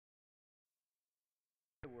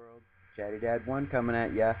Chatty Dad 1 coming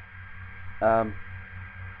at ya. Um,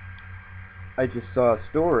 I just saw a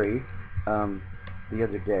story the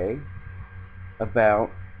other day about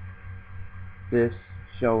this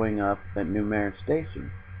showing up at Nibiru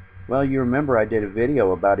Station. Well, you remember I did a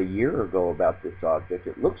video about a year ago about this object.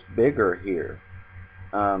 It looks bigger here.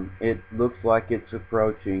 It looks like it's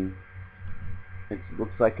approaching. It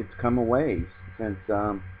looks like it's come a ways since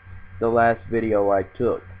the last video I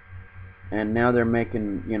took. And now they're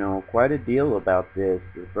making, quite a deal about this.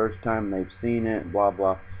 The first time they've seen it, blah,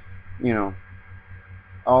 blah.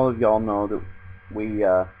 All of y'all know that we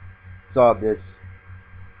saw this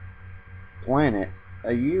planet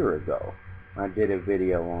a year ago. I did a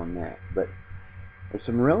video on that. But there's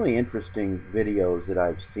some really interesting videos that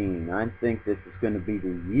I've seen. I think this is going to be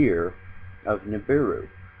the year of Nibiru.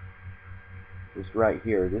 This right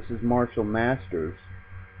here. This is Marshall Masters.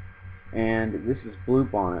 And this is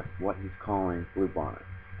Bluebonnet, what he's calling Bluebonnet.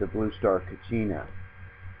 The blue star Kachina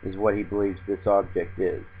is what he believes this object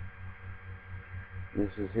is. This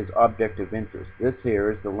is his object of interest. This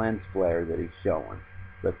here is the lens flare that he's showing.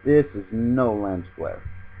 But this is no lens flare.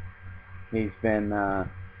 He's been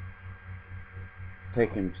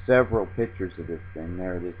taking several pictures of this thing.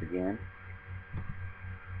 There it is again.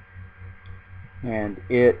 And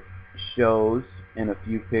it shows in a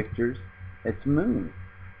few pictures its moon.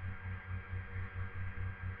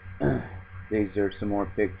 These are some more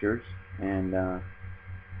pictures, and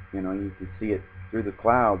you can see it through the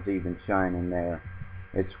clouds even shining there.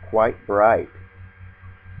 It's quite bright.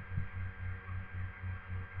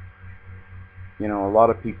 A lot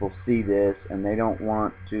of people see this and they don't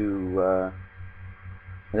want to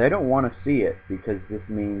see it because this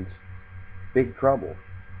means big trouble.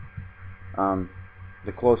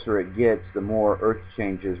 The closer it gets, the more earth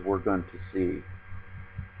changes we're going to see.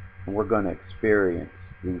 And we're going to experience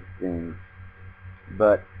these things.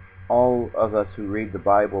 But all of us who read the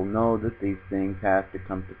Bible know that these things have to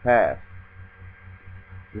come to pass.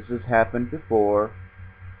 This has happened before,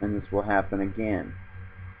 and this will happen again.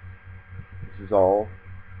 This is all,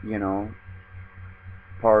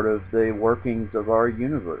 part of the workings of our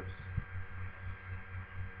universe.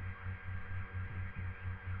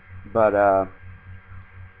 But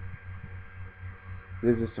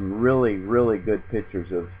these are some really, really good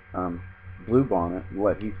pictures of Bluebonnet,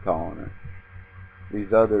 what he's calling it.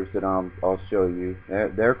 These others that I'll show you,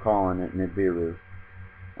 they're calling it Nibiru.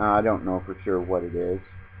 I don't know for sure what it is,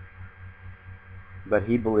 but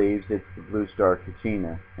he believes it's the blue star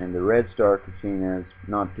Kachina, and the red star Kachina is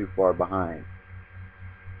not too far behind.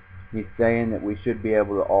 He's saying that we should be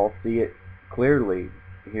able to all see it clearly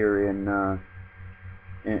here in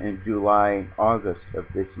July, August of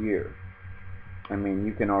this year. I mean,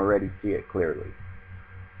 you can already see it clearly.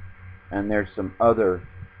 And there's some other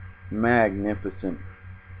magnificent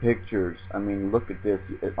pictures. I mean, look at this.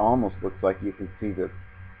 It almost looks like you can see the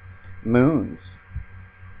moons.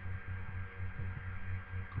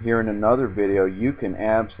 Here in another video, you can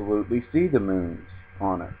absolutely see the moons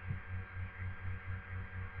on it.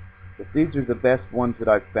 But these are the best ones that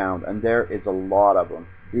I've found, and there is a lot of them.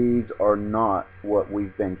 These are not what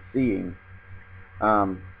we've been seeing.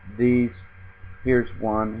 Here's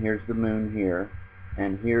one, here's the moon here,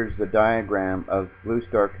 and here's the diagram of blue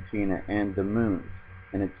star Kachina and the moons.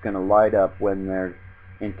 And it's going to light up when they're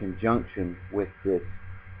in conjunction with this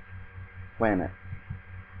planet.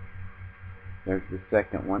 There's the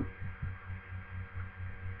second one.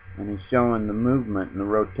 And he's showing the movement and the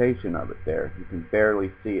rotation of it there. You can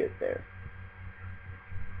barely see it there.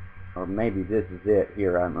 Or maybe this is it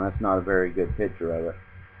here. That's not a very good picture of it.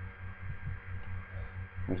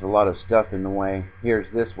 There's a lot of stuff in the way.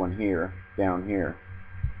 Here's this one here, down here.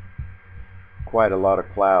 Quite a lot of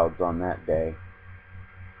clouds on that day.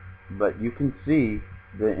 But you can see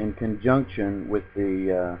in conjunction with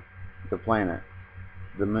the planet,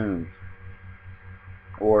 the moons,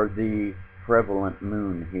 or the prevalent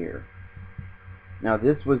moon here. Now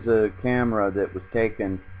this was a camera that was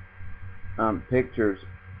taken pictures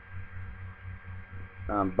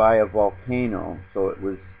by a volcano, so it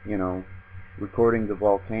was recording the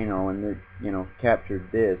volcano, and it captured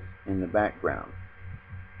this in the background.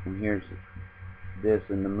 And here's this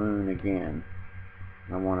and the moon again.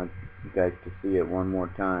 I wanted you guys to see it one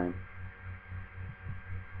more time.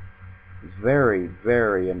 It's very,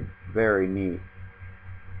 very, very neat.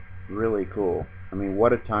 Really cool. I mean,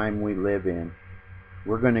 what a time we live in.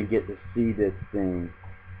 We're going to get to see this thing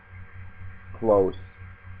close.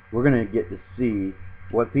 We're going to get to see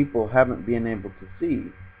what people haven't been able to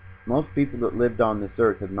see. Most people that lived on this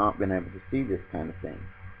earth have not been able to see this kind of thing.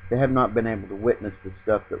 They have not been able to witness the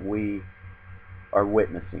stuff that we are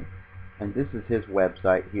witnessing. And this is his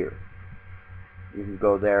website here. You can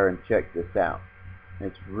go there and check this out.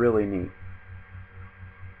 It's really neat.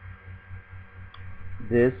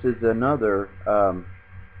 This is another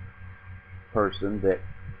person that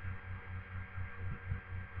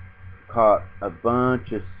caught a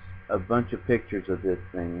bunch of pictures of this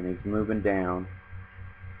thing, and he's moving down,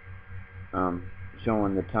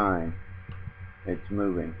 showing the time it's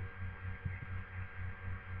moving.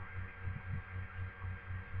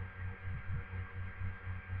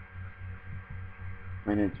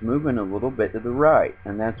 And it's moving a little bit to the right,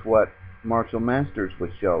 and that's what Marshall Masters was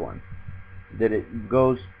showing, that it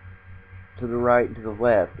goes to the right and to the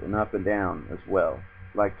left and up and down as well,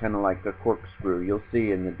 like kind of like a corkscrew. You'll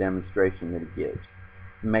see in the demonstration that he gives.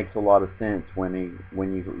 It makes a lot of sense when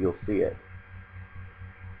you'll see it.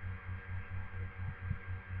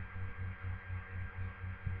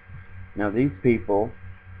 Now these people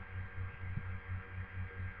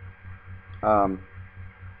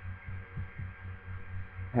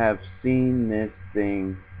have seen this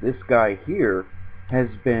thing. This guy here has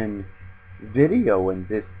been videoing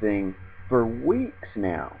this thing for weeks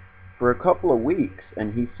now, for a couple of weeks,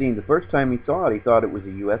 and he's seen, the first time he saw it, he thought it was a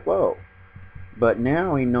UFO, but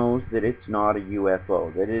now he knows that it's not a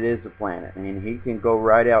UFO, that it is a planet, and he can go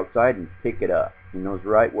right outside and pick it up. He knows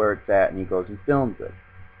right where it's at, and he goes and films it.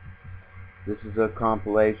 This is a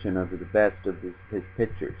compilation of the best of his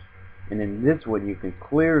pictures, and in this one you can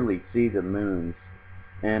clearly see the moons.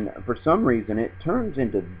 And for some reason it turns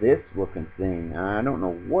into this looking thing. I don't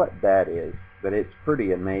know what that is, but it's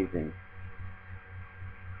pretty amazing.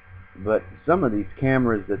 But some of these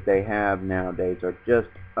cameras that they have nowadays are just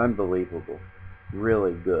unbelievable.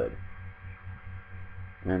 Really good.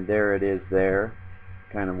 And there it is there,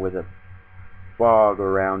 kind of with a fog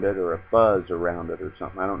around it or a fuzz around it or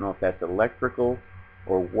something. I don't know if that's electrical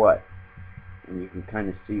or what. And you can kind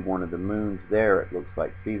of see one of the moons there, it looks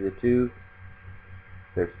like. See the two?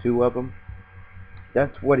 There's two of them.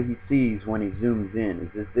 That's what he sees when he zooms in, is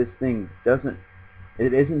that this thing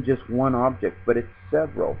it isn't just one object, but it's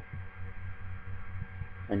several.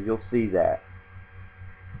 And you'll see that.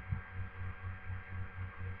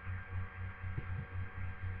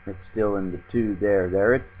 It's still in the two there.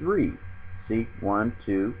 There it's three. See? 1,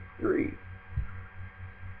 2, 3.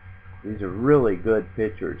 These are really good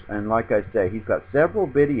pictures. And like I say, he's got several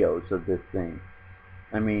videos of this thing.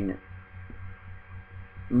 I mean,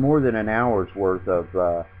 more than an hour's worth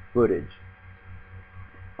of footage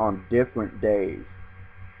on different days,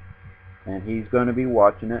 and he's going to be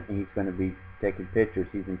watching it, and he's going to be taking pictures.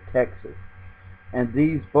 He's in Texas, and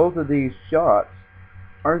both of these shots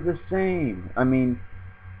are the same. I mean,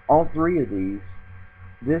 all three of these,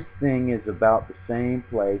 this thing is about the same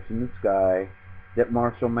place in the sky that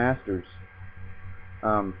Marshall Masters'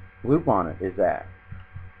 Bluebonnet is at.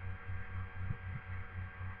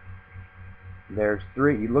 There's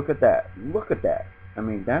three. You look at that. Look at that. I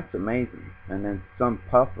mean, that's amazing. And then some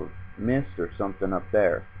puff of mist or something up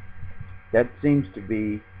there. That seems to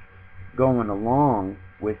be going along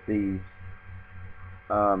with these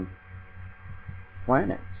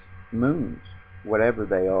planets, moons, whatever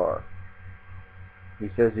they are. He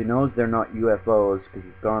says he knows they're not UFOs because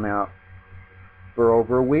he's gone out for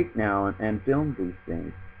over a week now and filmed these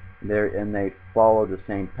things. And they follow the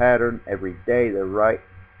same pattern every day. They're right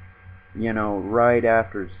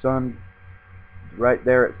after sun, right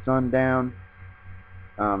there at sundown,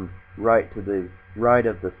 right to the right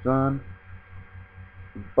of the sun.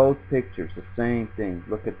 Both pictures, the same thing.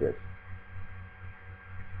 Look at this.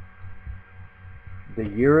 The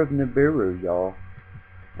year of Nibiru, y'all.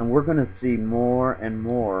 And we're going to see more and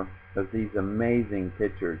more of these amazing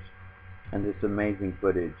pictures and this amazing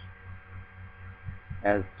footage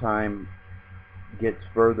as time gets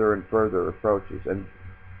further and further approaches. And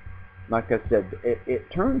like I said, it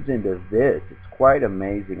turns into this. It's quite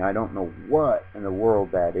amazing. I don't know what in the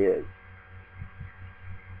world that is.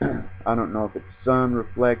 I don't know if it's sun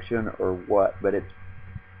reflection or what, but it's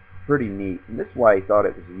pretty neat. And that's why he thought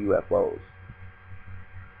it was UFOs.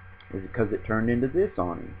 Is because it turned into this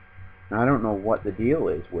on him. And I don't know what the deal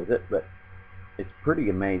is with it, but it's pretty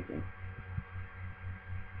amazing.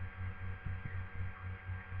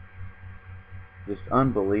 Just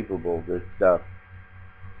unbelievable, this stuff.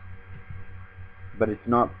 But it's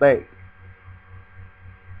not fake.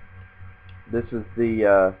 This is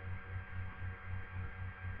the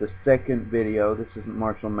second video. This isn't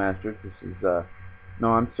Marshall Masters. This is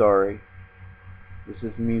no, I'm sorry. This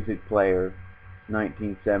is Music Player,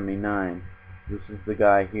 1979. This is the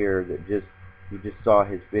guy here that you just saw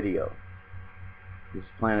his video. This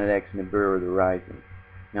Planet X Nibiru, the Rising.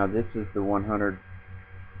 Now this is the 100.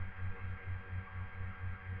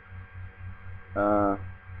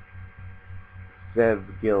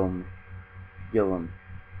 Gillum.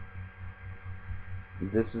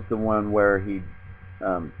 This is the one where he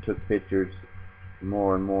took pictures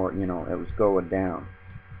more and more, you know, it was going down.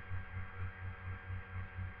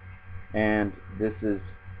 And this is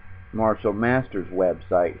Marshall Masters'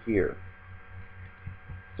 website here.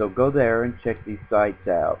 So go there and check these sites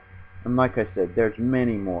out. And like I said, there's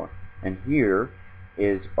many more. And here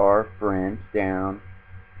is our friends down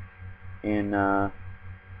in the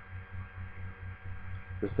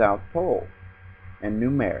South Pole and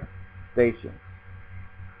Numer Station.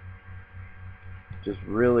 Just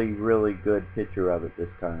really, really good picture of it this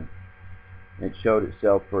time. It showed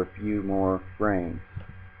itself for a few more frames.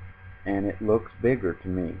 And it looks bigger to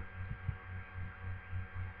me.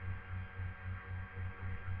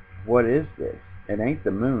 What is this? It ain't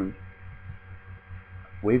the moon.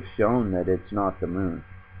 We've shown that it's not the moon.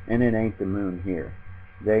 And it ain't the moon here.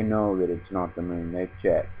 They know that it's not the moon. They've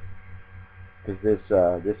checked. Because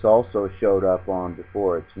this also showed up on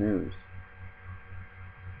Before It's News.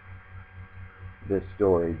 This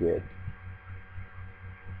story did.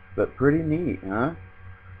 But pretty neat, huh?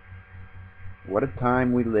 What a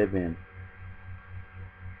time we live in.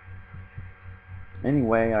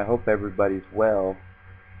 Anyway, I hope everybody's well.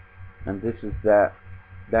 And this is that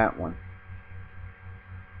one.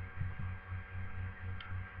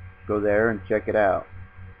 Go there and check it out.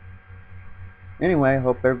 Anyway, I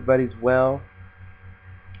hope everybody's well.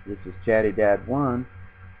 This is Chatty Dad 1.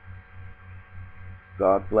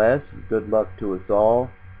 God bless. Good luck to us all.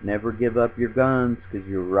 Never give up your guns, because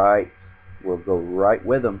your rights will go right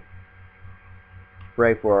with them.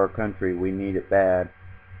 Pray for our country. We need it bad.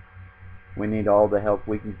 We need all the help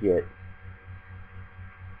we can get.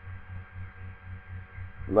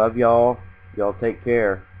 Love y'all. Y'all take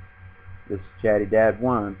care. This is Chatty Dad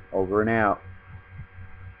 1. Over and out.